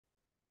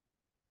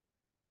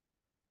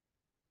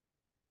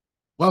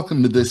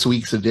Welcome to this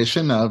week's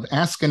edition of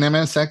Ask an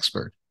MS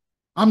Expert.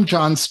 I'm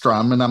John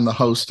Strum, and I'm the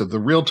host of the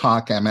Real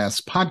Talk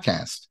MS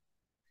podcast.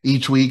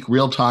 Each week,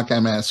 Real Talk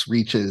MS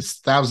reaches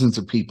thousands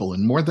of people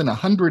in more than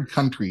 100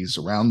 countries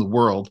around the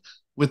world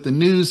with the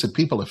news that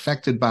people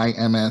affected by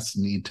MS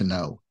need to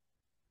know.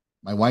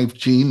 My wife,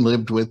 Jean,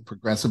 lived with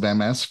progressive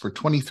MS for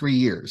 23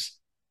 years,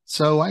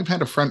 so I've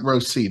had a front row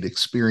seat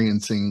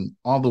experiencing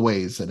all the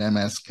ways that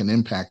MS can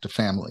impact a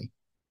family.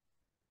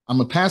 I'm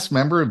a past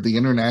member of the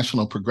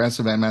International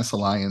Progressive MS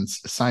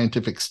Alliance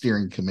Scientific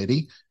Steering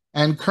Committee,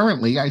 and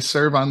currently I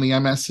serve on the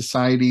MS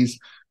Society's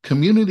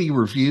Community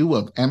Review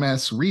of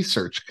MS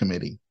Research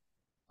Committee.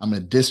 I'm a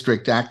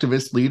district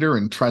activist leader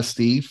and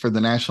trustee for the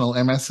National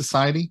MS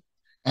Society,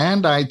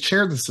 and I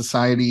chair the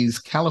Society's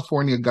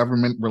California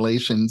Government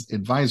Relations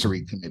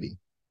Advisory Committee.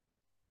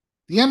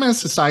 The MS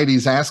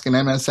Society's Ask an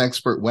MS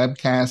Expert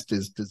webcast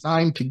is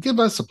designed to give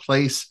us a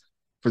place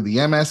for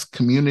the MS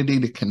community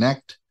to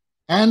connect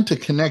and to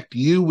connect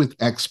you with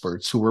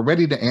experts who are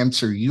ready to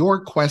answer your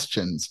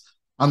questions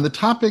on the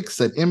topics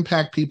that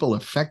impact people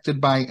affected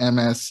by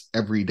MS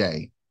every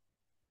day.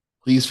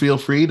 Please feel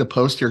free to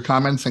post your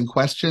comments and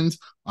questions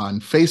on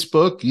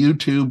Facebook,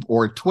 YouTube,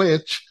 or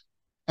Twitch.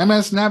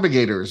 MS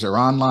Navigators are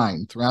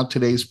online throughout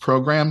today's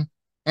program,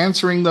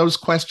 answering those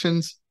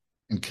questions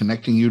and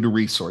connecting you to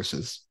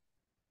resources.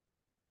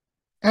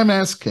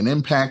 MS can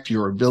impact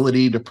your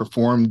ability to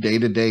perform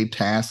day-to-day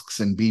tasks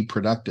and be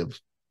productive.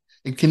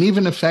 It can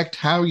even affect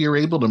how you're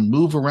able to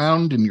move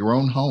around in your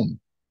own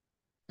home.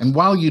 And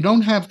while you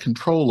don't have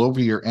control over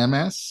your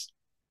MS,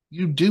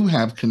 you do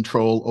have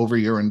control over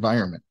your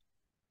environment.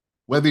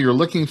 Whether you're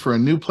looking for a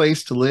new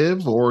place to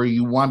live or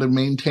you want to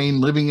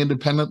maintain living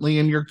independently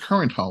in your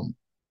current home,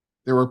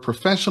 there are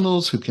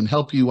professionals who can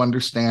help you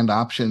understand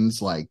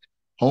options like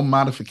home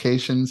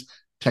modifications,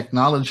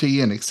 technology,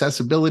 and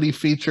accessibility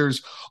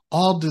features,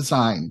 all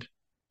designed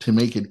to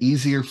make it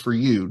easier for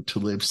you to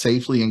live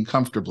safely and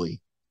comfortably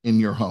in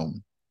your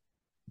home.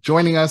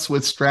 Joining us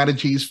with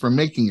strategies for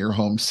making your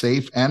home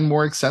safe and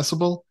more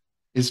accessible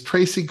is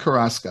Tracy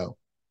Carrasco,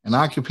 an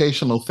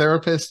occupational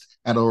therapist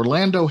at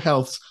Orlando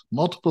Health's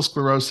Multiple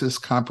Sclerosis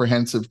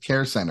Comprehensive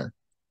Care Center.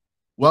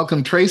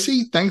 Welcome,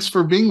 Tracy. Thanks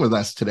for being with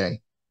us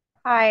today.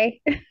 Hi,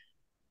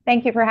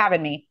 thank you for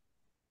having me.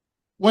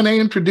 When I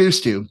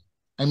introduced you,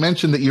 I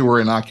mentioned that you were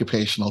an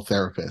occupational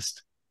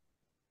therapist.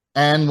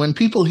 And when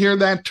people hear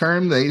that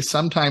term, they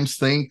sometimes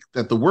think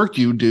that the work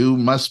you do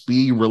must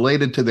be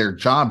related to their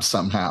job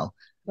somehow.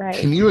 Right.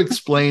 Can you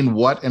explain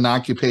what an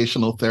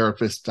occupational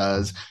therapist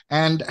does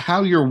and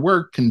how your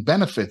work can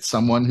benefit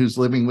someone who's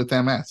living with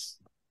MS?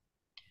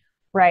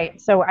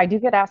 Right. So I do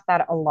get asked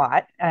that a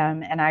lot,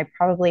 and I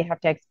probably have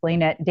to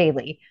explain it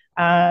daily.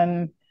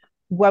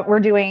 What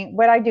I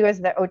do as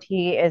the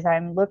OT is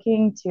I'm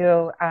looking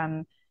to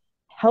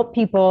help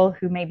people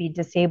who may be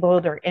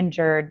disabled or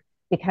injured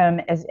become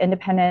as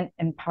independent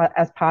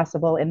as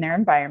possible in their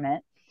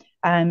environment.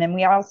 And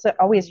we also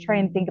always try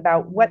and think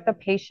about what the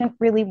patient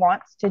really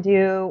wants to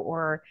do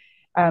or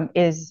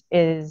is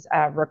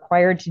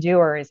required to do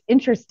or is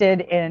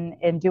interested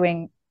in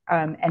doing,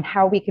 and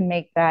how we can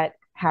make that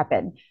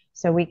happen.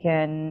 So we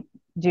can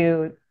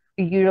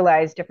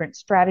utilize different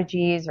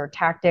strategies or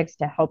tactics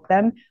to help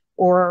them,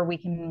 or we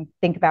can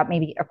think about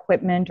maybe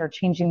equipment or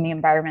changing the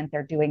environment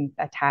they're doing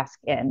a task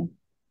in.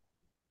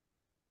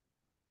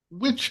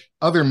 Which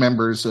other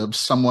members of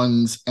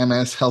someone's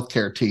MS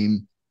healthcare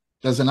team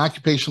does an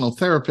occupational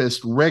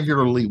therapist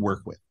regularly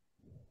work with?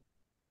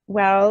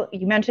 Well,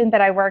 you mentioned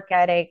that I work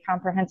at a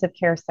comprehensive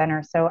care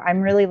center, so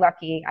I'm really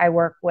lucky. I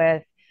work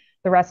with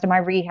the rest of my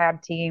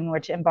rehab team,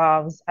 which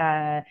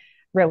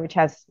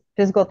has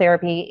physical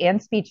therapy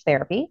and speech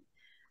therapy.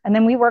 And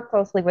then we work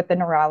closely with the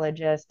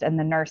neurologist and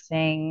the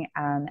nursing,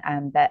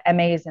 and the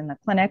MAs in the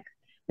clinic.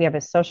 We have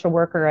a social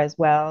worker as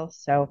well.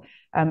 So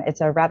it's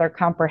a rather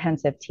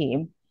comprehensive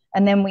team.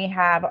 And then we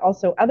have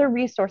also other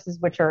resources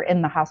which are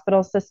in the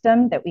hospital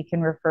system that we can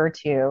refer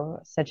to,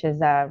 such as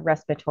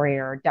respiratory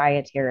or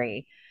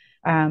dietary,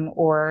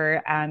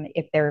 or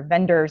if there are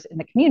vendors in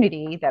the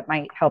community that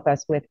might help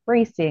us with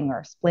bracing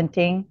or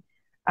splinting,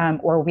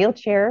 or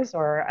wheelchairs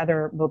or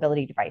other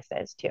mobility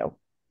devices too.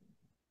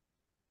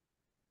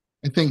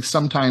 I think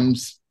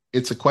sometimes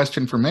it's a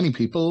question for many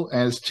people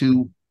as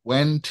to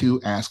when to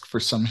ask for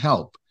some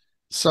help.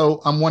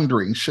 So I'm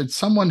wondering, should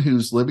someone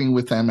who's living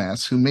with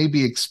MS, who may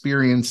be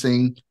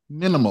experiencing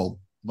minimal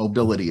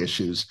mobility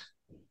issues,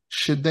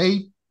 should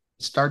they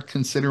start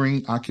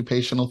considering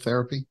occupational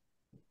therapy?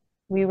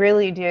 We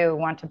really do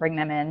want to bring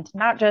them in,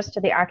 not just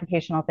to the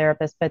occupational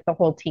therapist, but the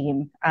whole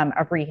team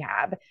of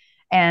rehab.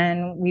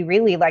 And we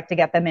really like to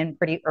get them in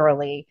pretty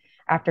early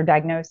after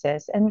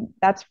diagnosis. And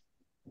that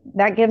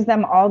gives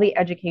them all the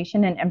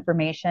education and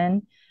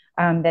information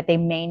that they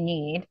may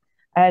need,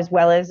 as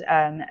well as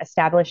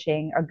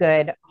establishing a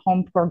good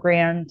home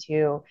program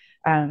to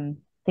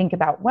think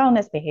about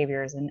wellness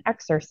behaviors and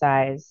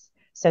exercise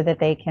so that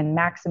they can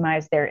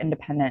maximize their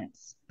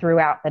independence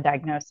throughout the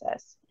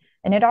diagnosis.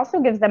 And it also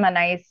gives them a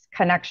nice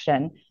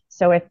connection.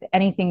 So if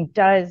anything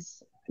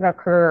does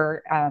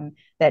occur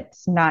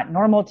that's not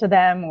normal to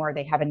them, or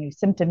they have a new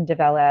symptom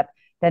develop,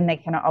 then they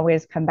can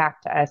always come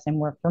back to us, and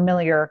we're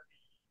familiar,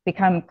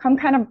 become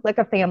kind of like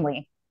a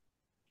family.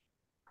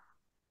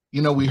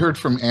 You know, we heard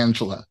from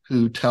Angela,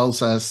 who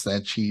tells us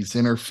that she's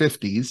in her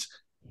 50s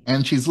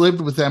and she's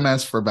lived with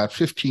MS for about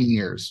 15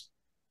 years.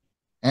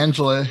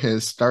 Angela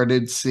has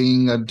started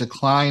seeing a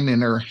decline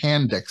in her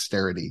hand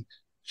dexterity.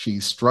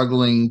 She's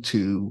struggling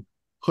to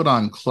put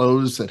on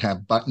clothes that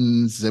have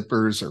buttons,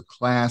 zippers, or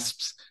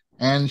clasps,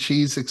 and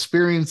she's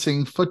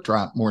experiencing foot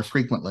drop more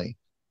frequently.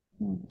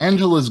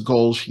 Angela's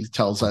goal, she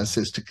tells us,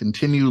 is to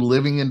continue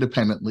living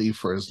independently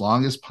for as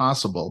long as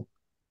possible,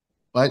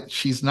 but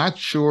she's not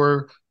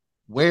sure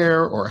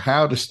where or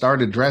how to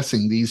start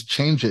addressing these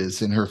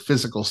changes in her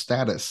physical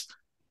status.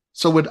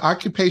 So would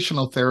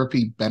occupational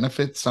therapy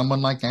benefit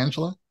someone like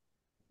Angela?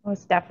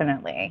 Most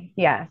definitely,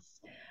 yes.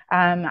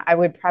 I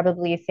would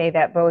probably say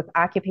that both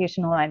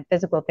occupational and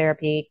physical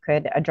therapy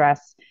could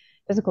address,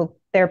 physical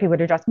therapy would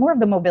address more of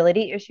the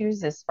mobility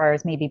issues as far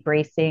as maybe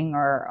bracing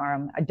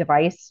or a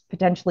device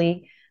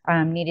potentially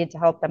needed to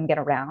help them get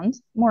around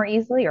more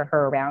easily, or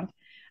her around.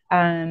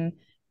 Um,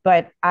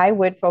 but I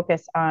would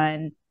focus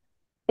on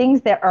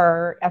things that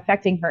are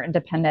affecting her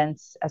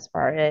independence as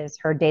far as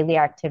her daily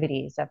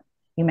activities.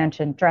 You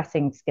mentioned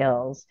dressing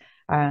skills,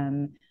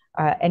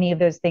 any of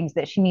those things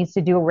that she needs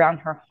to do around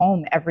her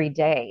home every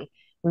day.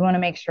 We want to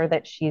make sure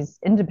that she's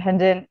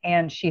independent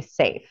and she's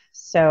safe.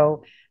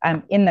 So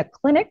in the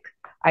clinic,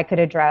 I could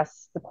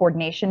address the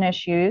coordination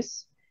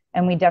issues.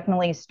 And we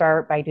definitely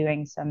start by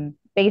doing some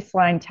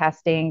baseline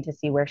testing to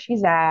see where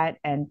she's at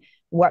and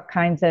what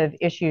kinds of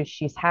issues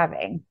she's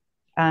having.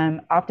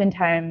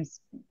 Oftentimes,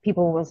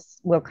 people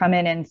will come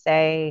in and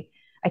say,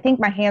 "I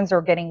think my hands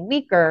are getting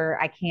weaker.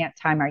 I can't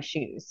tie my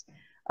shoes,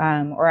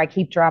 or I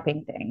keep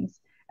dropping things."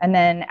 And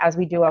then, as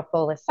we do a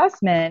full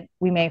assessment,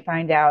 we may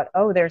find out,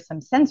 oh, there's some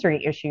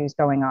sensory issues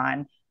going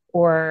on,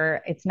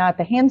 or it's not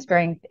the hand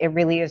strength; it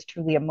really is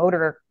truly a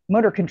motor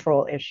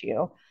control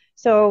issue.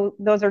 So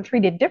those are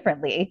treated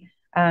differently,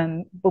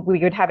 but we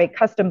would have a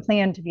custom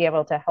plan to be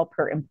able to help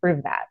her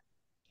improve that.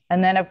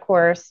 And then, of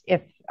course,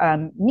 if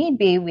need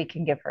be, we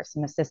can give her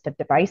some assistive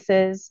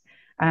devices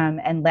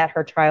and let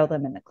her trial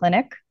them in the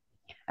clinic,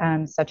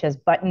 such as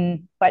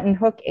button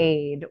hook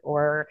aid,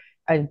 or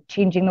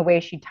changing the way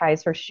she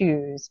ties her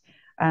shoes,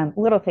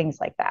 little things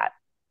like that.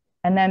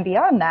 And then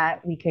beyond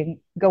that, we can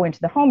go into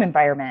the home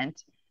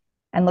environment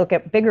and look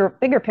at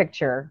bigger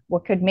picture,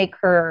 what could make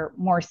her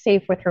more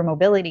safe with her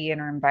mobility in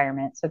her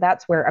environment. So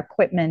that's where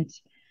equipment,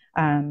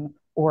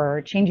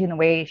 or changing the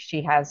way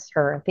she has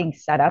her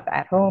things set up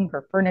at home,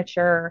 her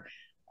furniture,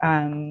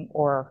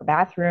 or her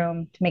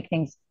bathroom, to make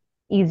things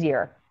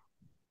easier.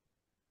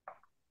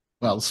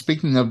 Well,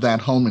 speaking of that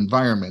home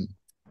environment,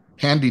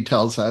 Candy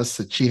tells us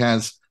that she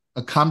has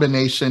a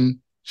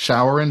combination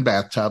shower and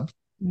bathtub,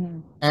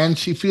 and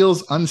she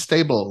feels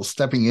unstable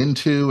stepping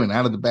into and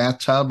out of the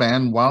bathtub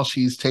and while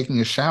she's taking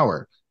a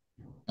shower.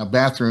 Now,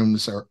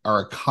 bathrooms are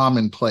a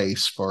common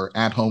place for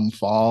at-home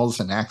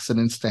falls and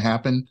accidents to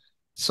happen,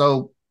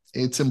 so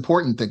it's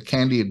important that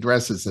Candy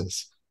addresses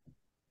this.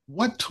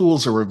 What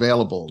tools are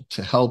available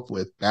to help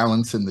with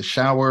balance in the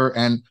shower,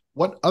 and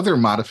what other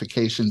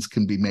modifications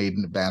can be made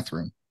in the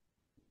bathroom?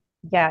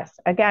 Yes,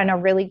 again, a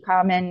really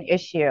common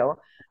issue.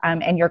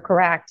 And you're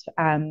correct.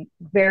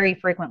 Very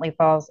frequently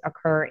falls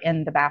occur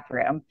in the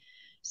bathroom.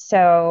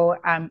 So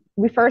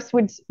we first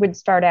would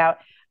start out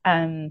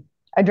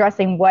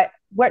addressing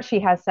what she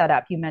has set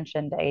up. You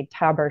mentioned a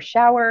tub or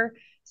shower.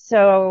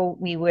 So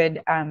we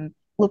would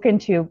look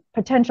into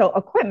potential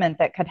equipment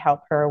that could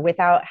help her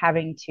without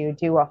having to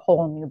do a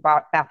whole new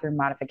bathroom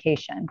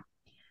modification.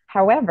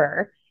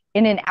 However,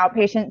 in an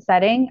outpatient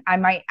setting, I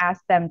might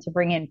ask them to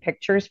bring in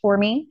pictures for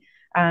me,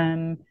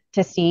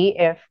 to see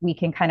if we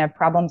can kind of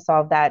problem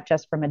solve that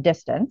just from a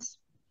distance.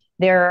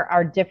 There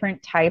are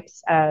different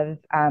types of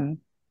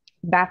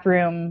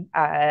bathroom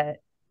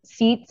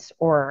seats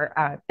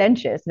or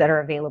benches that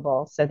are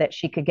available so that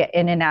she could get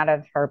in and out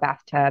of her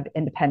bathtub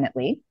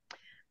independently.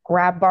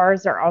 Grab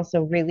bars are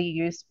also really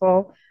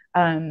useful.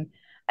 And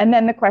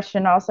then the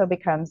question also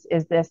becomes,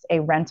 is this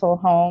a rental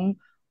home,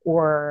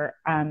 or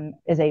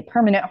is a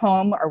permanent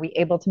home? Are we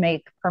able to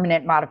make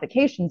permanent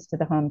modifications to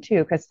the home too?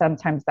 Because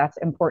sometimes that's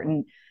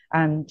important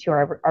to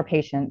our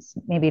patients.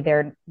 Maybe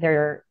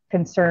they're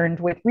concerned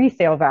with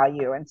resale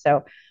value. And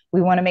so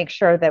we want to make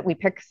sure that we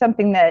pick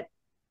something that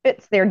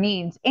fits their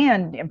needs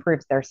and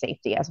improves their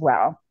safety as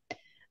well.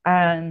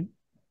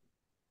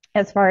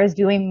 As far as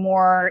doing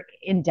more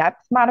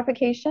in-depth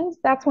modifications,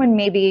 that's when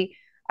maybe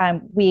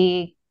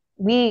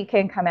we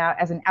can come out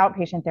as an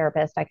outpatient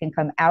therapist. I can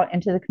come out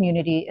into the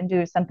community and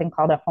do something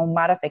called a home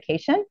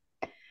modification.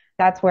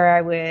 That's where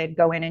I would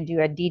go in and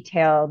do a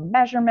detailed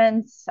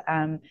measurements,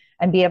 and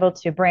be able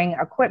to bring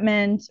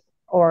equipment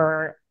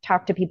or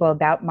talk to people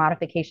about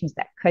modifications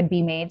that could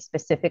be made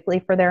specifically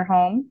for their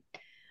home.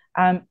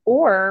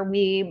 Or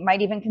we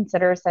might even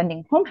consider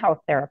sending home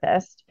health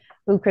therapists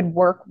who could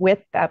work with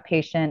that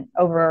patient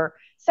over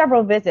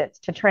several visits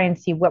to try and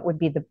see what would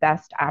be the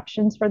best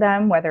options for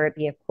them, whether it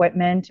be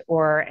equipment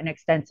or an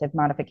extensive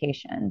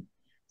modification.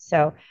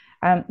 So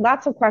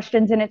lots of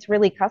questions, and it's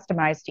really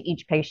customized to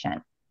each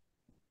patient.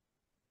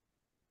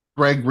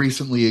 Greg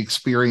recently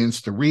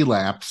experienced a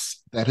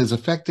relapse that has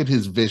affected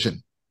his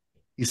vision.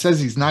 He says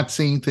he's not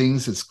seeing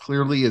things as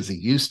clearly as he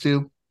used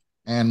to.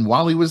 And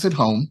while he was at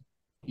home,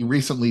 he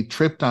recently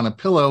tripped on a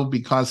pillow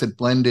because it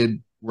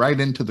blended right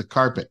into the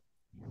carpet.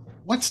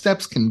 What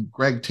steps can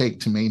Greg take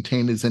to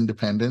maintain his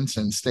independence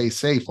and stay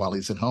safe while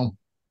he's at home?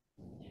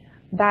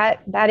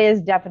 That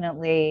is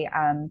definitely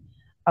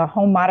a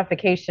home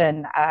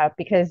modification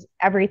because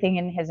everything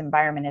in his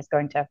environment is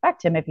going to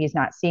affect him if he's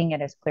not seeing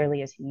it as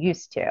clearly as he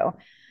used to.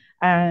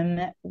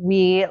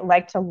 We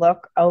like to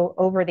look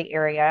over the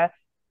area.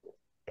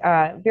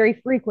 Very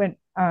frequent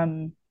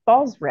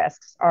falls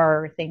risks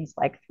are things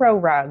like throw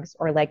rugs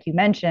or, like you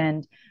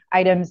mentioned,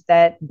 items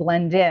that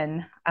blend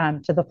in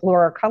to the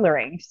floor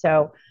coloring.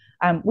 So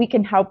we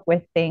can help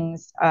with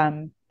things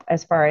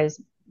as far as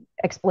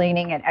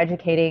explaining and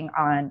educating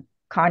on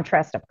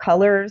contrast of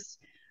colors,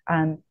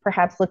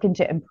 perhaps look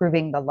into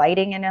improving the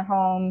lighting in a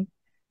home,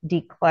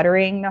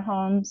 decluttering the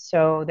home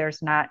so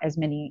there's not as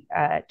many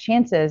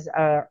chances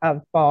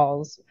of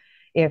falls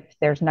if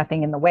there's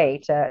nothing in the way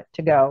to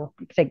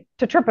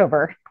trip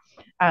over.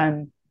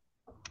 Um,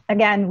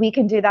 Again, we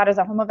can do that as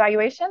a home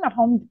evaluation. A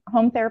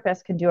home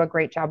therapist can do a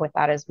great job with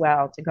that as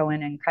well, to go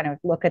in and kind of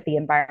look at the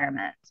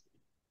environment.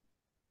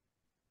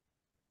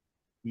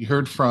 We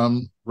heard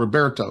from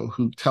Roberto,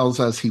 who tells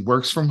us he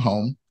works from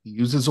home. He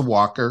uses a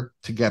walker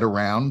to get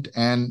around,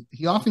 and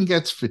he often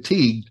gets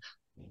fatigued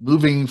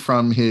moving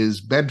from his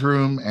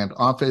bedroom and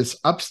office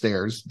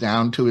upstairs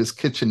down to his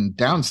kitchen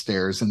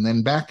downstairs and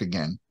then back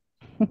again.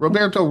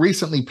 Roberto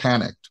recently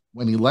panicked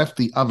when he left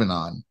the oven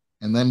on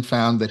and then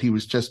found that he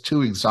was just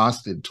too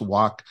exhausted to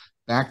walk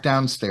back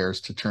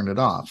downstairs to turn it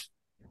off.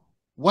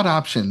 What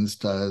options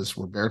does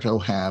Roberto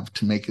have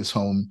to make his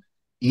home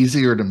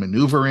easier to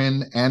maneuver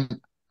in? And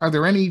are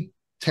there any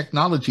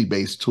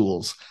technology-based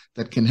tools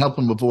that can help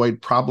him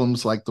avoid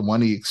problems like the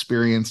one he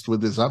experienced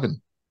with his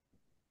oven?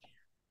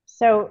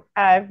 So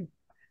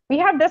we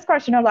have this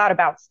question a lot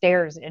about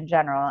stairs in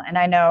general, and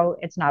I know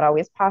it's not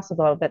always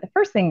possible, but the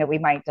first thing that we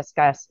might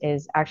discuss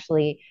is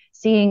actually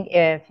seeing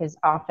if his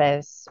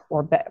office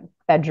or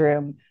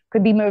bedroom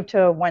could be moved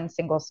to one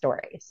single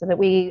story so that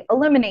we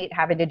eliminate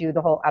having to do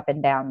the whole up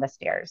and down the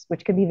stairs,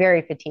 which could be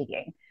very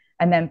fatiguing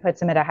and then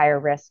puts him at a higher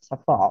risk to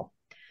fall.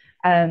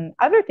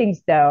 Other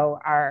things, though,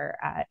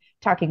 are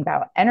talking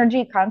about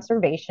energy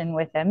conservation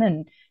with him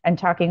and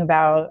talking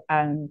about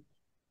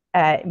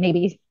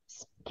maybe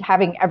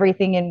having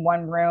everything in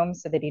one room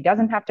so that he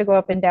doesn't have to go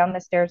up and down the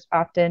stairs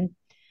often.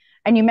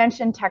 And you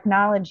mentioned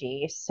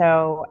technology.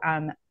 So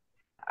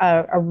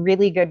a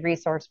really good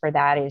resource for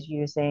that is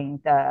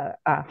using the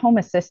home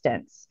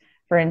assistants,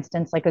 for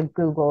instance, like a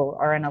Google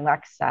or an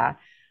Alexa.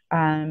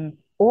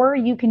 Or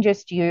you can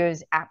just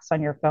use apps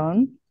on your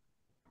phone.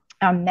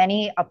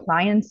 Many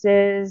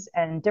appliances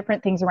and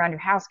different things around your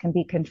house can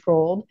be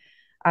controlled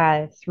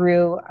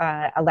through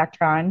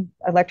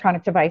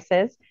electronic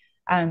devices.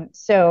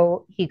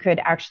 So he could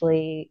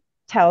actually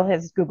tell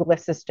his Google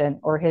Assistant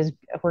or his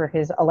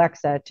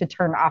Alexa to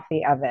turn off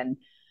the oven.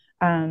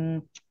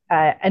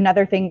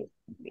 Another thing,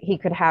 he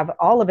could have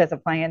all of his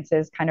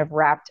appliances kind of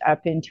wrapped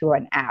up into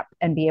an app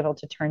and be able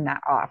to turn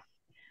that off.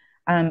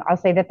 I'll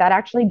say that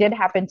actually did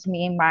happen to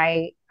me.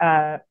 My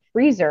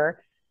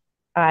freezer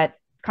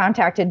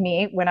contacted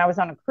me when I was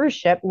on a cruise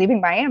ship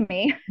leaving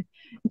Miami,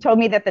 told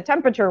me that the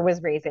temperature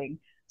was raising.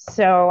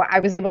 So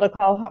I was able to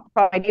call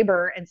my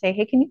neighbor and say,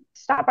 hey, can you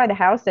stop by the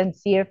house and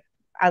see if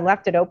I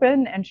left it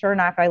open? And sure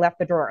enough, I left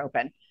the drawer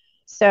open.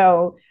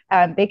 So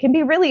they can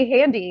be really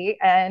handy,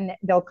 and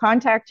they'll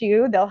contact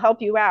you. They'll help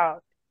you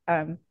out.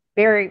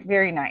 Very,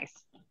 very nice.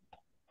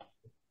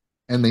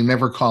 And they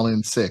never call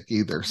in sick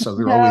either, so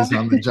they're No. always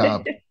on the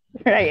job.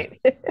 Right.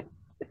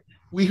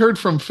 We heard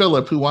from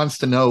Philip, who wants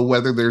to know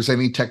whether there's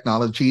any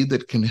technology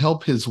that can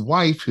help his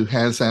wife, who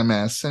has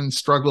MS and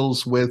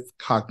struggles with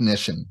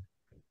cognition.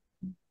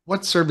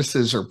 What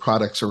services or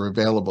products are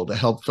available to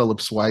help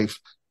Philip's wife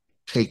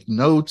take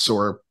notes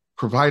or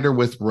provide her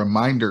with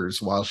reminders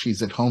while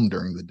she's at home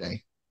during the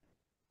day?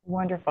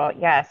 Wonderful.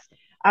 Yes.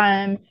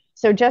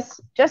 So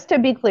just to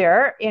be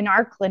clear, in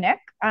our clinic,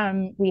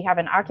 we have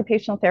an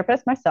occupational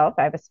therapist, myself.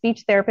 I have a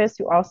speech therapist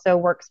who also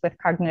works with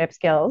cognitive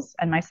skills,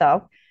 and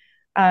myself,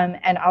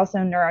 and also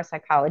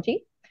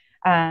neuropsychology.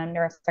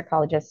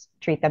 Neuropsychologists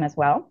treat them as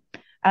well.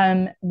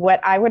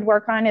 What I would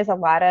work on is a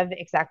lot of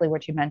exactly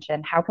what you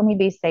mentioned. How can we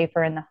be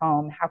safer in the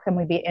home? How can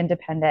we be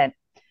independent?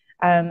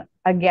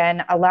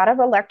 Again, a lot of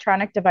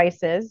electronic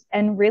devices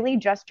and really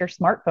just your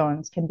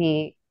smartphones can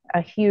be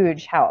a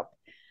huge help.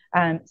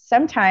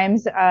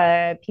 Sometimes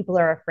people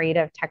are afraid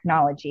of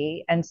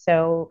technology, and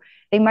so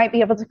they might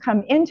be able to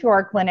come into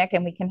our clinic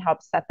and we can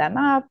help set them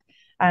up,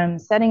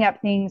 setting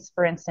up things,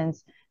 for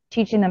instance,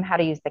 teaching them how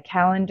to use the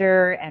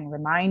calendar and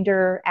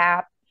reminder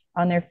app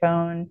on their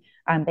phone.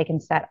 They can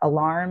set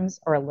alarms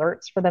or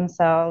alerts for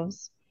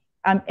themselves.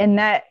 And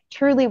that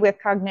truly with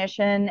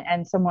cognition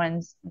and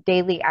someone's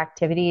daily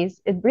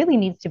activities, it really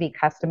needs to be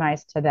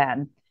customized to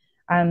them.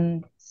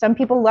 Some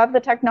people love the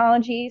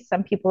technology.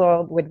 Some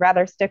people would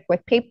rather stick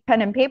with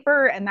pen and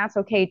paper, and that's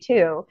okay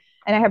too.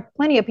 And I have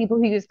plenty of people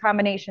who use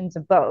combinations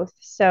of both.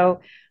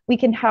 So we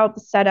can help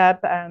set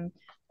up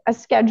a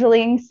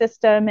scheduling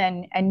system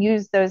and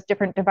use those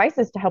different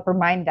devices to help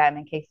remind them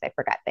in case they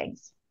forget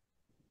things.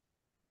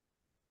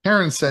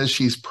 Karen says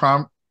she's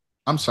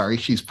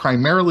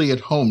primarily at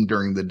home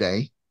during the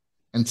day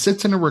and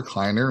sits in a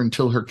recliner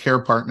until her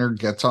care partner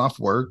gets off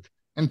work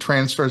and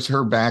transfers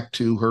her back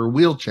to her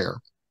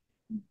wheelchair.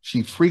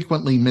 She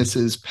frequently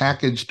misses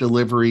package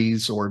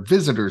deliveries or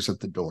visitors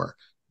at the door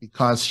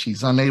because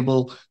she's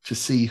unable to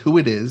see who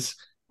it is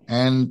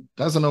and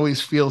doesn't always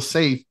feel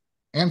safe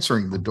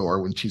answering the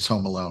door when she's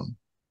home alone.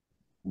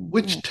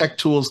 Which tech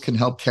tools can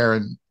help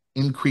Karen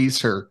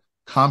increase her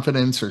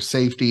confidence, her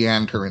safety,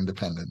 and her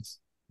independence?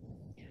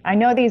 I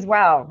know these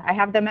well. I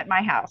have them at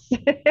my house.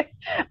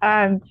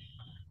 um,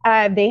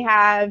 they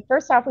have,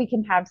 first off, we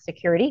can have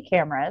security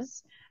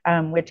cameras,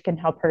 which can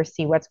help her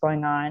see what's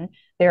going on.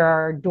 There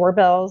are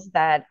doorbells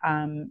that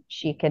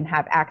she can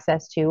have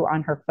access to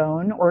on her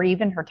phone or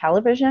even her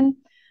television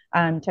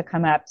to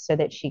come up so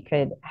that she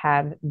could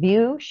have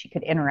view, she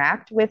could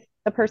interact with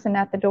the person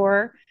at the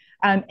door.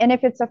 And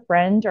if it's a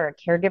friend or a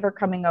caregiver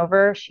coming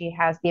over, she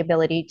has the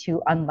ability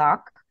to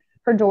unlock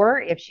her door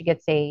if she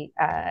gets a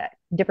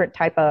different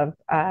type of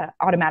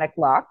automatic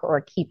lock or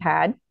a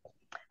keypad.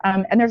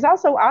 And there's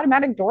also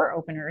automatic door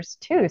openers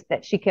too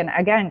that she can,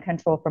 again,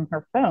 control from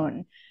her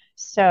phone.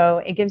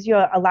 So it gives you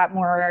a lot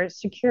more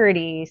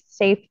security,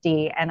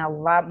 safety, and a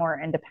lot more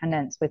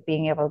independence with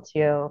being able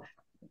to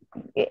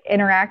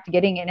interact,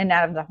 getting in and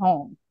out of the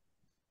home.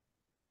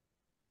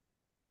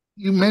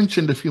 You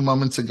mentioned a few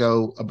moments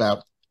ago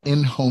about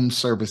in-home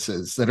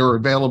services that are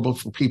available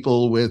for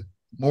people with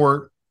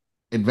more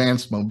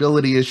advanced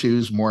mobility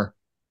issues, more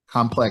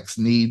complex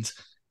needs.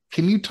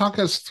 Can you talk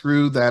us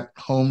through that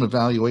home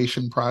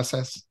evaluation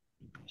process?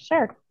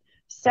 Sure.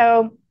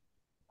 So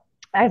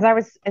as I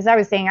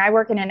was saying, I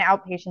work in an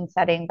outpatient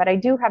setting, but I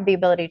do have the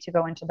ability to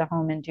go into the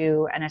home and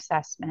do an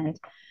assessment.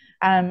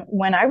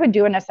 When I would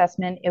do an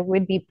assessment, it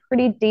would be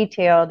pretty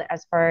detailed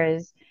as far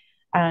as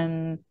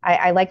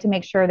I like to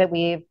make sure that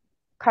we've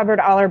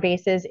covered all our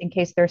bases in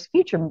case there's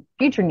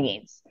future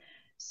needs.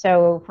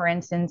 So, for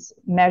instance,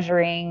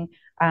 measuring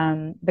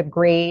the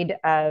grade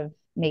of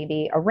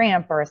maybe a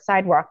ramp or a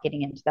sidewalk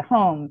getting into the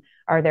home.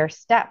 Are there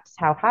steps?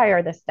 How high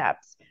are the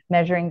steps?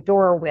 Measuring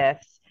door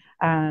widths,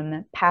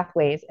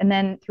 pathways, and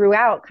then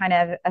throughout, kind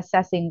of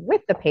assessing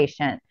with the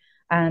patient,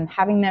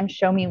 having them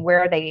show me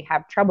where they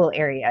have trouble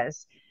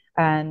areas.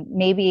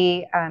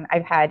 Maybe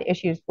I've had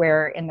issues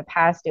where in the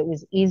past it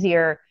was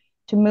easier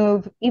to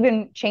move,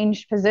 even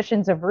change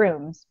positions of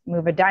rooms,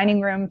 move a dining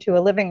room to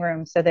a living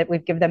room so that we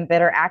give them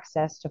better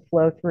access to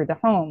flow through the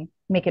home,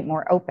 make it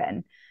more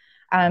open.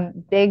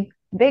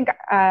 Big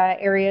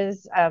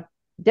areas of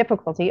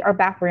difficulty are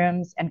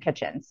bathrooms and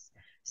kitchens.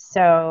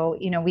 So,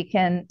 we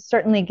can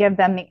certainly give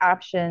them the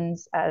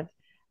options of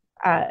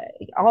a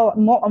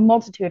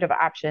multitude of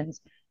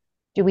options.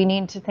 Do we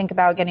need to think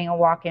about getting a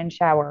walk-in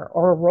shower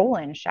or a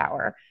roll-in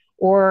shower?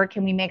 Or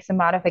can we make some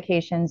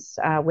modifications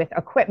with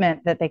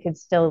equipment that they could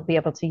still be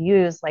able to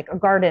use, like a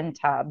garden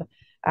tub,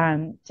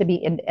 to be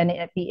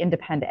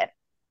independent?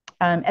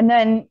 And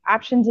then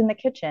options in the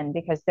kitchen,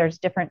 because there's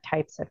different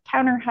types of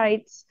counter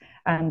heights.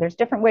 There's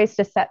different ways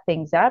to set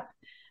things up.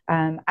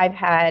 I've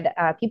had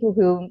people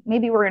who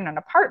maybe were in an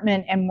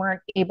apartment and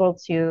weren't able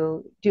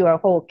to do a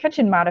whole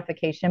kitchen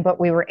modification, but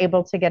we were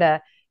able to get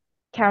a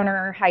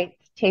counter height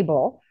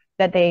table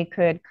that they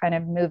could kind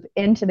of move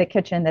into the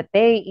kitchen that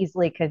they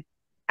easily could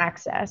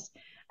access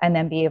and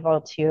then be able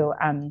to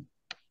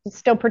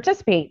still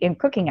participate in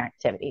cooking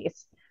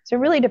activities. So it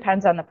really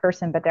depends on the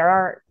person, but there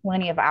are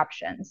plenty of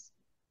options.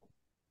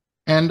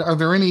 And are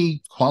there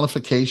any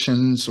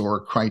qualifications or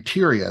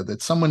criteria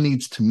that someone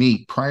needs to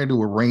meet prior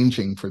to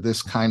arranging for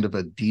this kind of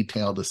a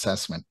detailed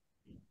assessment?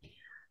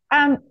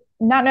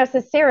 Not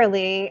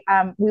necessarily.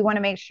 We want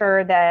to make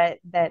sure that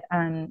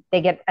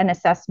they get an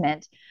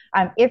assessment.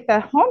 If the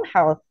home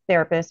health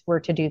therapist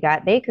were to do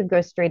that, they could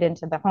go straight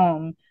into the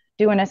home,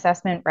 do an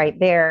assessment right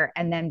there,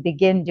 and then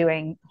begin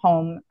doing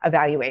home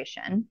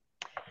evaluation.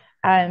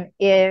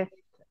 If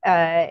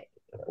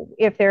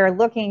they're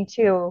looking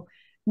to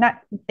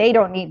not, they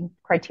don't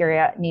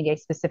need a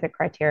specific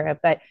criteria,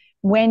 but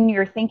when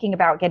you're thinking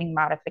about getting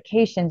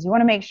modifications, you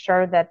want to make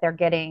sure that they're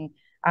getting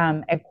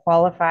a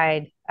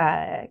qualified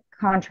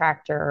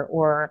contractor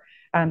or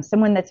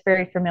someone that's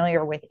very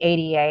familiar with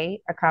ADA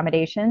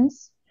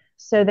accommodations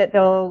so that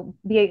they'll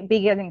be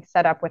getting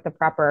set up with the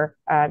proper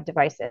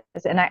devices.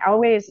 And I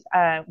always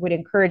would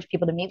encourage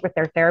people to meet with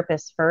their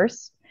therapist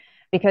first,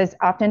 because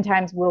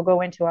oftentimes we'll go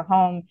into a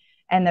home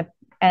and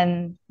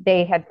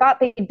they had thought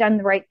they'd done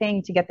the right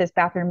thing to get this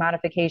bathroom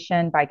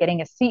modification by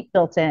getting a seat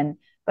built in,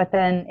 but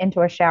then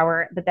into a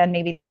shower, but then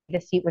maybe the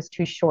seat was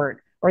too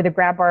short or the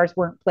grab bars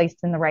weren't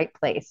placed in the right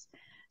place.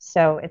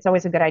 So it's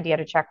always a good idea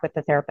to check with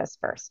the therapist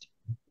first.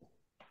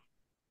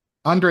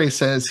 Andre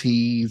says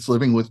he's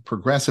living with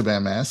progressive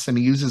MS and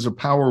he uses a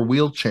power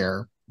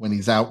wheelchair when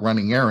he's out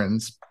running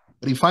errands,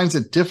 but he finds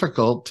it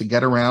difficult to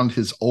get around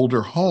his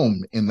older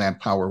home in that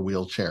power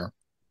wheelchair.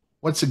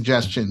 What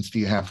suggestions do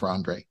you have for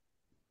Andre?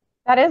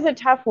 That is a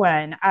tough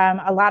one.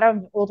 A lot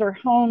of older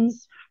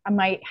homes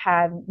might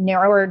have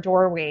narrower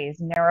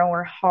doorways,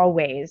 narrower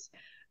hallways.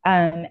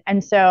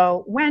 And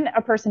so when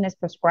a person is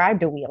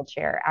prescribed a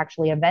wheelchair,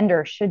 actually a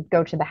vendor should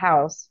go to the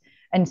house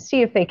and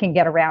see if they can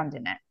get around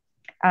in it.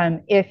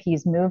 If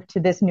he's moved to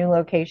this new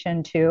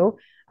location too,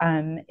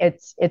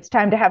 it's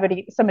time to have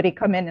somebody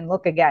come in and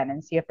look again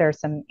and see if there's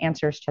some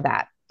answers to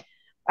that.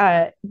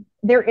 Uh,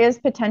 there is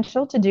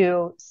potential to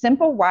do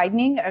simple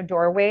widening of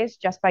doorways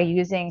just by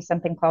using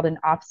something called an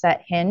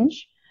offset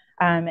hinge.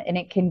 And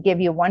it can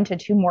give you 1 to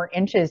 2 more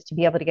inches to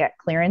be able to get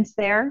clearance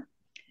there.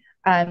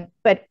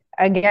 But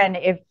again,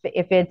 if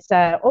it's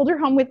an older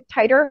home with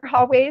tighter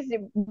hallways,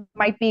 it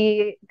might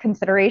be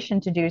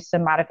consideration to do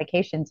some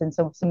modifications. And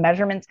so some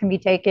measurements can be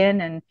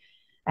taken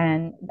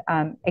and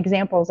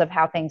examples of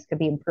how things could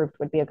be improved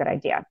would be a good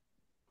idea.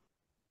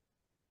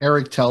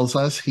 Eric tells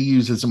us he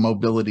uses a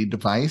mobility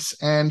device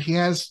and he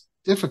has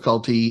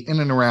difficulty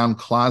in and around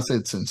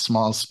closets and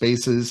small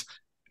spaces,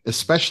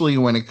 especially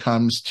when it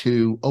comes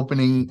to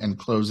opening and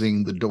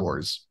closing the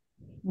doors.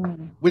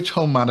 Which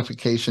home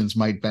modifications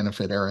might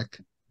benefit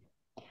Eric?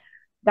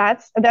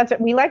 That's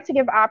what we like to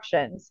give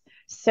options.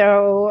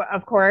 So,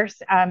 of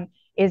course,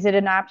 is it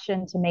an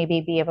option to maybe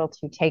be able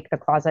to take the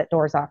closet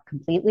doors off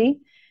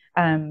completely?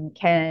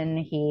 Can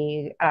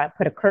he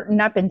put a curtain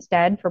up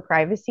instead for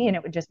privacy and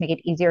it would just make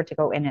it easier to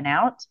go in and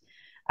out?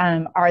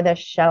 Are the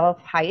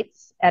shelf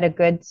heights at a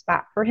good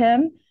spot for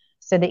him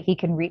so that he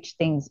can reach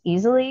things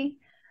easily?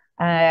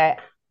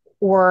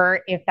 Or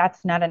if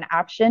that's not an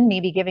option,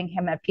 maybe giving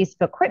him a piece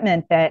of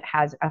equipment that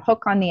has a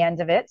hook on the end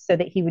of it so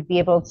that he would be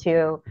able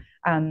to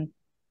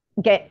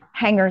get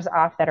hangers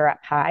off that are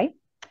up high.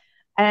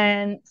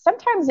 And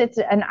sometimes it's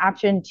an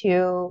option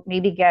to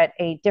maybe get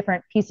a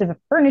different piece of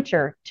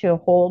furniture to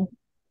hold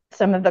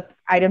some of the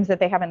items that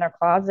they have in their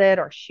closet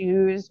or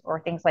shoes or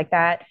things like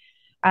that.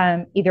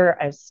 Either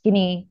a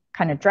skinny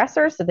kind of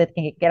dresser so that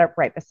they can get up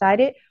right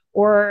beside it,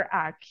 or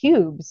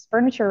cubes,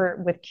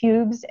 furniture with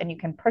cubes, and you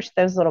can push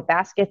those little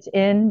baskets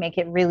in, make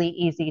it really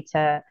easy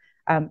to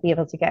be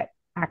able to get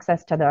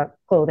access to the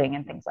clothing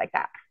and things like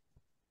that.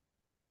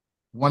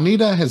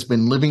 Juanita has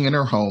been living in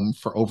her home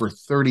for over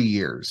 30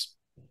 years.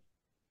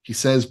 She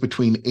says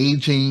between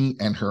aging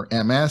and her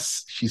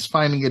MS, she's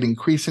finding it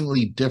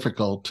increasingly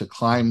difficult to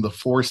climb the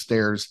 4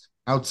 stairs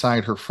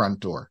outside her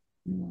front door.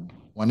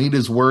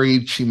 Juanita's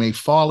worried she may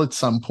fall at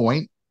some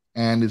point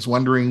and is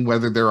wondering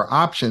whether there are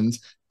options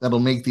that'll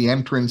make the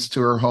entrance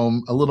to her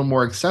home a little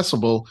more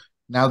accessible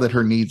now that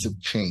her needs have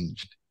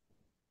changed.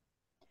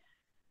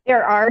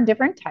 There are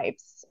different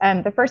types.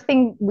 The first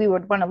thing we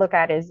would want to look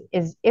at is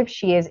if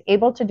she is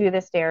able to do the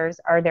stairs,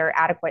 are there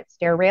adequate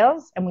stair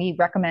rails? And we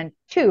recommend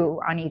 2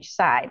 on each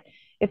side.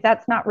 If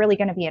that's not really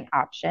going to be an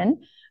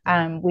option,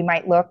 we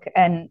might look,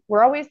 and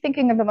we're always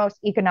thinking of the most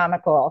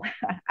economical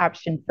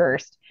option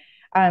first.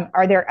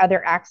 Are there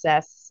other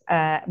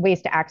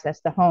ways to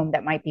access the home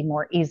that might be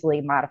more easily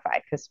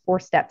modified? Because 4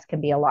 steps can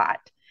be a lot.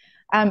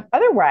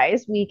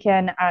 Otherwise, we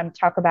can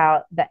talk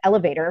about the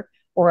elevator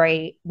or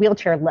a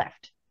wheelchair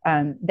lift.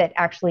 That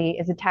actually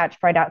is attached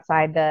right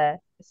outside the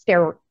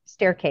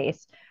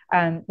staircase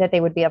that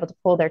they would be able to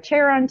pull their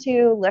chair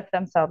onto, lift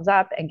themselves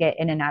up, and get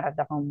in and out of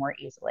the home more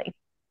easily.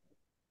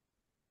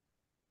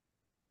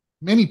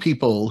 Many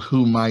people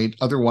who might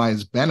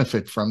otherwise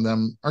benefit from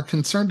them are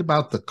concerned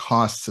about the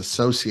costs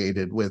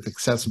associated with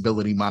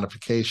accessibility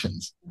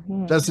modifications.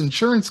 Mm-hmm. Does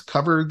insurance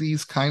cover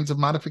these kinds of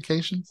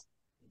modifications?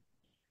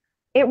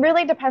 It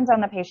really depends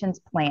on the patient's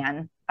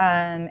plan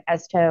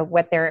as to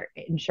what their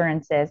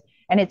insurance is.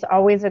 And it's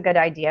always a good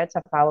idea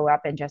to follow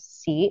up and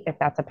just see if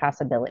that's a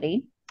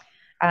possibility.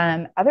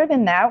 Other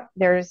than that,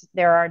 there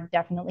are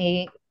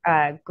definitely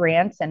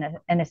grants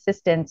and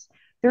assistance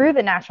through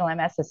the National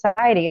MS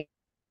Society.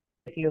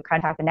 If you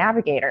contact a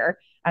navigator,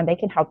 they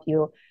can help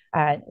you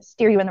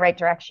steer you in the right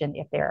direction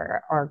if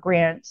there are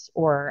grants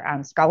or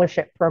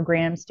scholarship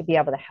programs to be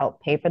able to help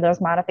pay for those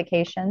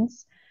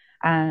modifications.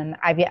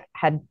 I've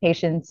had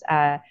patients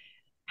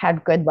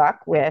had good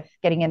luck with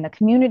getting in the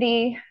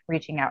community,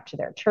 reaching out to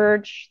their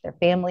church, their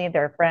family,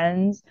 their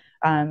friends,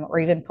 or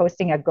even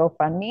posting a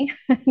GoFundMe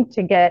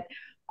to get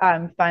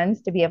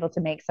funds to be able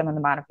to make some of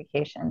the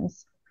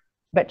modifications.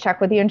 But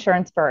check with the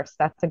insurance first.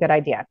 That's a good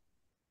idea.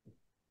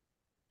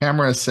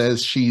 Tamara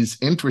says she's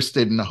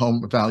interested in a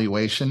home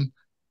evaluation,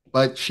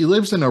 but she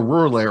lives in a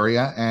rural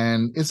area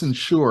and isn't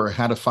sure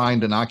how to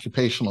find an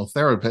occupational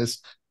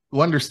therapist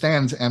who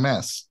understands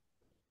MS.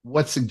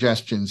 What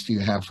suggestions do you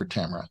have for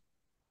Tamara?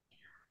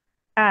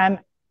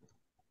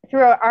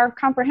 Through our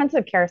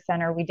comprehensive care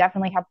center, we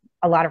definitely have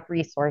a lot of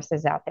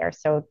resources out there.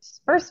 So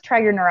first, try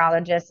your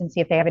neurologist and see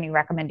if they have any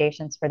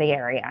recommendations for the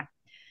area.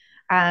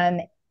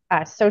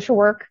 Social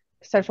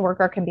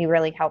worker can be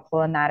really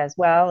helpful in that as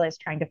well, as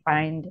trying to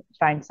find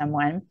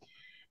someone.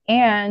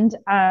 And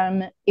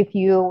if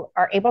you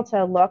are able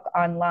to look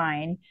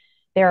online,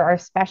 There are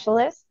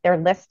specialists. They're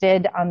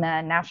listed on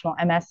the National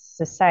MS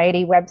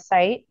Society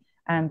website.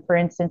 For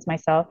instance,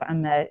 myself,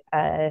 I'm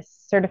a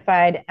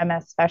certified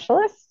MS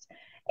specialist.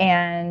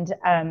 And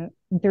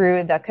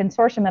through the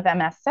consortium of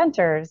MS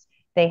centers,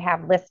 they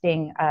have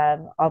listing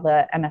of all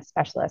the MS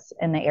specialists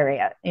in the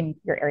area, in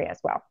your area as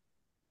well.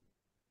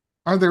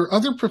 Are there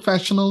other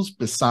professionals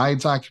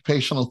besides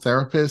occupational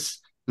therapists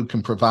who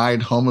can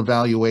provide home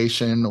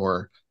evaluation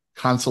or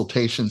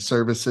consultation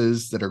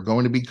services that are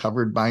going to be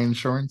covered by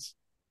insurance?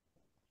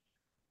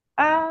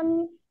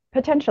 Um,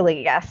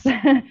 Potentially, yes.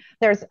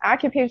 There's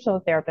occupational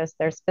therapists,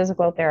 there's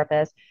physical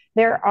therapists.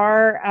 There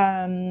are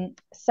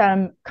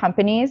some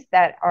companies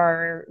that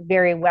are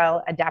very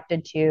well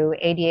adapted to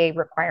ADA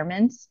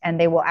requirements, and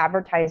they will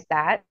advertise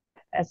that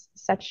as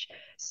such.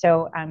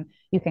 So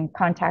you can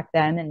contact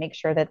them and make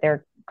sure that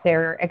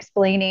they're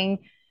explaining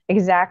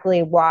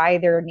exactly why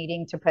they're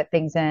needing to put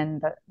things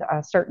in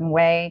a certain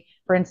way.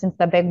 For instance,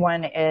 the big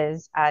one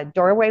is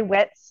doorway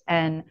widths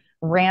and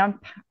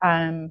ramp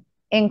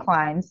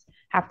inclines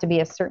have to be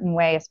a certain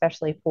way,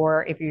 especially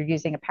for if you're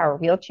using a power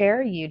wheelchair,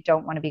 you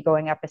don't want to be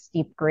going up a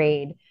steep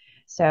grade.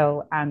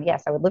 So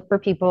yes, I would look for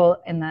people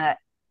in the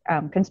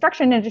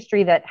construction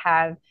industry that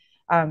have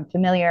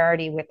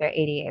familiarity with their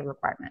ADA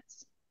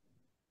requirements.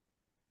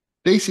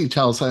 Stacy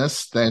tells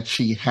us that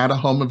she had a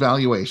home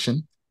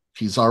evaluation.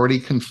 She's already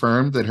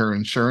confirmed that her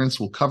insurance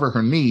will cover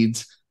her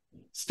needs.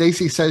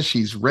 Stacy says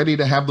she's ready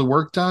to have the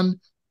work done,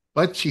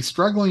 but she's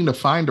struggling to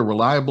find a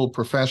reliable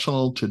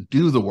professional to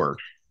do the work.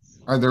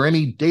 Are there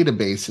any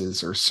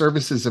databases or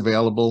services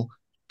available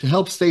to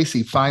help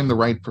Stacy find the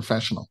right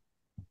professional?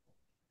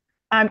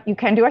 You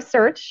can do a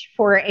search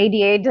for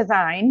ADA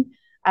design,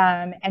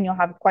 and you'll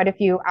have quite a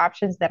few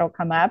options that'll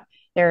come up.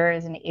 There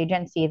is an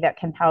agency that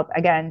can help,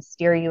 again,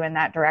 steer you in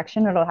that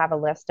direction. It'll have a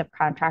list of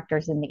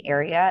contractors in the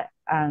area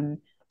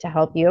to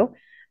help you.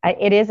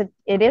 It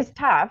is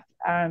tough,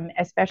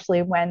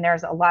 especially when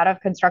there's a lot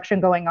of construction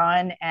going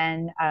on,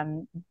 and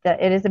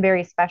it is a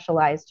very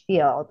specialized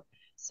field.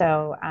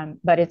 So,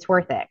 but it's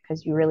worth it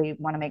because you really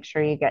want to make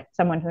sure you get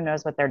someone who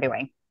knows what they're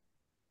doing.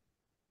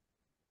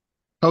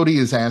 Cody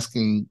is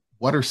asking,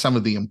 what are some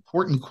of the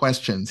important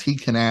questions he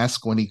can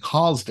ask when he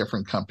calls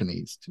different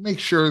companies to make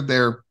sure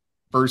they're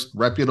first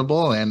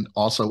reputable and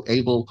also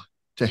able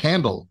to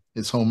handle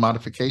his home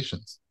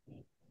modifications?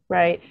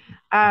 Right.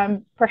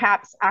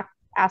 Perhaps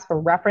ask for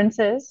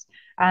references,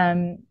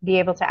 be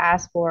able to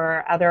ask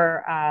for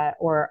other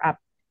or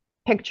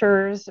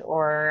pictures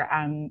or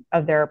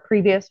of their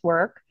previous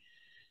work.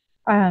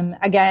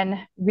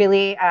 Again,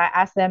 really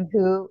ask them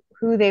who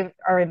they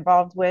are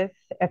involved with,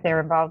 if they're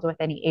involved with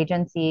any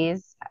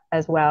agencies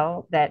as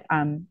well that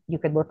you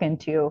could look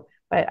into.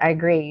 But I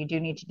agree, you do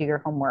need to do your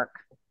homework.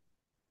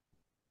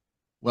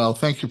 Well,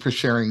 thank you for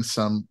sharing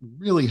some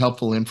really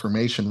helpful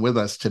information with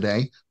us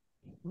today.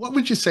 What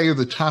would you say are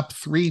the top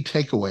 3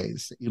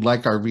 takeaways that you'd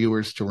like our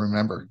viewers to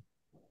remember?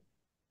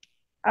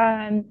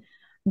 Um,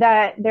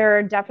 that there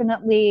are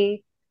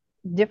definitely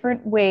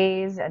different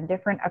ways and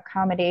different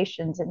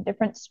accommodations and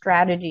different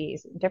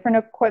strategies, different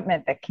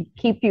equipment that can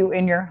keep you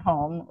in your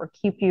home or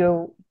keep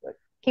you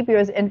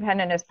as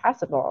independent as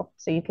possible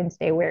so you can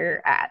stay where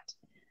you're at.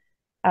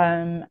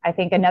 I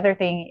think another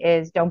thing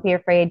is don't be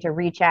afraid to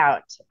reach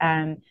out.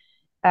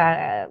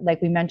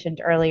 Like we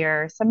mentioned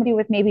earlier, somebody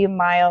with maybe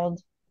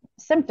mild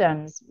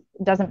symptoms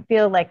doesn't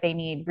feel like they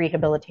need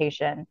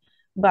rehabilitation,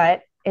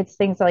 but it's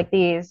things like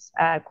these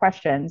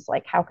questions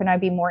like, how can I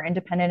be more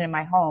independent in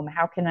my home?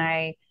 How can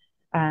I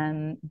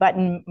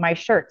button my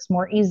shirts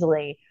more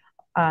easily?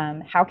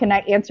 How can I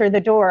answer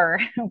the door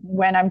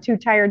when I'm too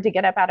tired to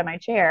get up out of my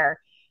chair?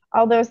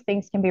 All those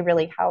things can be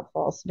really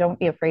helpful. So don't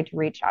be afraid to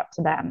reach out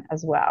to them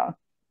as well.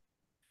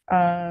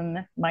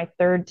 My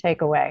third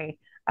takeaway.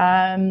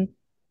 That's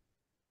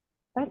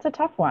a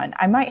tough one.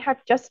 I might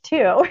have just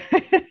two.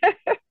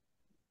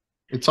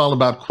 It's all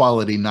about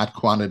quality, not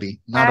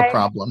quantity. Not a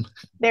problem.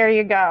 There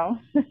you go.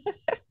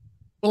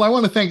 Well, I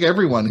want to thank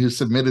everyone who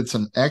submitted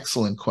some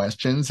excellent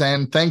questions.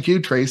 And thank you,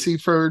 Tracy,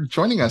 for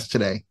joining us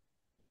today.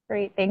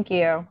 Great. Thank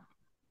you.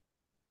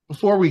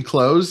 Before we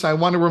close, I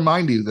want to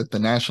remind you that the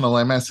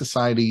National MS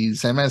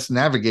Society's MS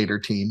Navigator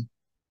team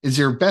is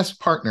your best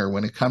partner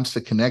when it comes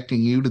to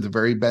connecting you to the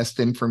very best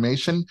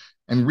information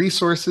and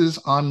resources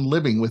on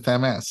living with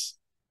MS.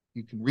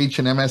 You can reach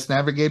an MS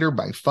Navigator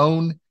by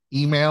phone,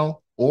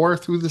 email, or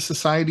through the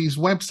Society's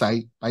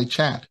website by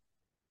chat.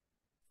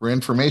 For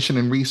information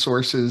and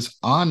resources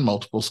on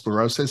multiple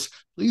sclerosis,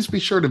 please be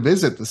sure to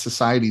visit the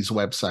Society's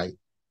website.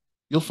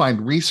 You'll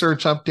find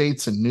research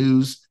updates and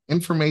news,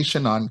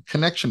 information on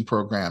connection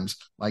programs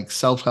like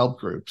self-help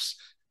groups.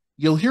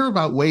 You'll hear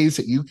about ways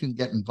that you can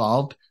get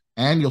involved,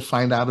 and you'll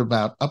find out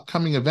about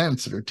upcoming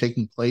events that are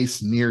taking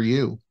place near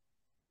you.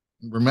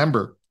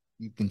 Remember,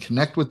 you can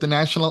connect with the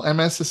National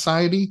MS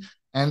Society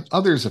and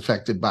others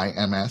affected by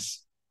MS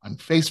on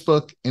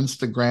Facebook,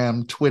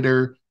 Instagram,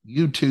 Twitter,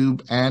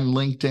 YouTube, and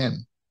LinkedIn.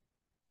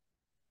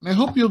 And I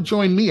hope you'll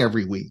join me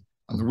every week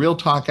on the Real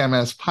Talk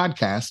MS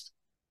podcast,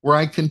 where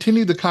I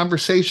continue the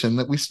conversation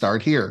that we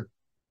start here.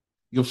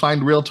 You'll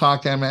find Real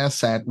Talk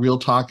MS at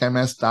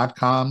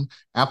realtalkms.com,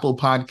 Apple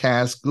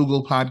Podcasts,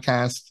 Google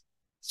Podcasts,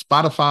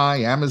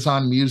 Spotify,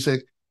 Amazon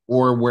Music,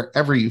 or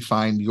wherever you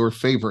find your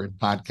favorite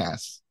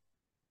podcasts.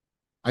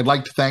 I'd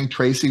like to thank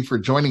Tracy for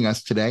joining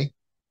us today.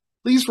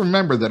 Please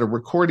remember that a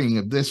recording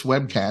of this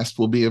webcast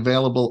will be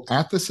available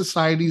at the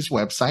Society's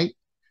website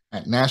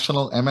at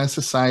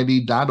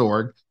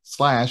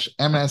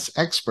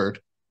nationalmssociety.org/MSExpert,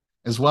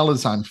 as well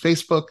as on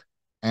Facebook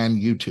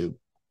and YouTube.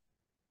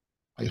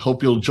 I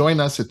hope you'll join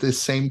us at this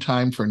same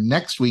time for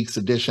next week's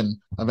edition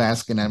of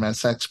Ask an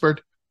MS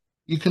Expert.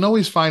 You can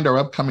always find our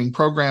upcoming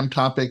program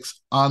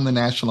topics on the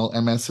National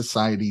MS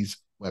Society's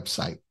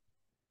website.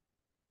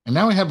 And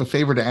now I have a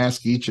favor to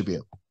ask each of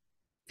you.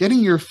 Getting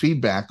your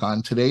feedback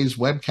on today's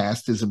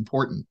webcast is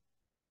important.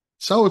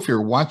 So if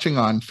you're watching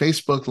on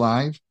Facebook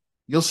Live,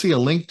 you'll see a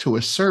link to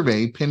a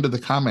survey pinned to the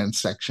comments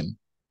section.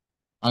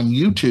 On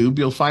YouTube,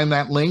 you'll find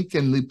that link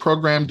in the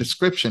program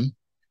description,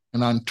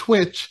 and on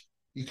Twitch,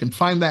 you can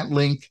find that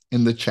link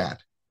in the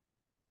chat.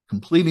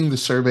 Completing the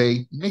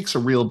survey makes a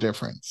real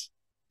difference.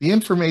 The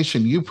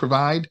information you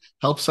provide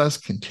helps us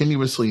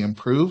continuously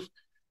improve,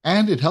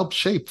 and it helps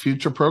shape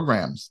future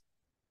programs.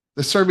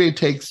 The survey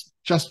takes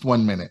just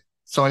 1 minute,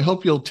 so I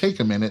hope you'll take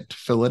a minute to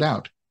fill it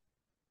out.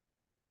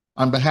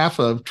 On behalf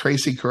of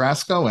Tracy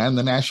Carrasco and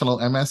the National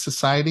MS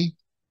Society,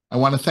 I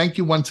want to thank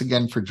you once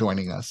again for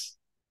joining us.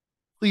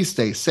 Please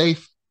stay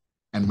safe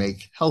and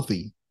make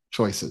healthy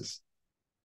choices.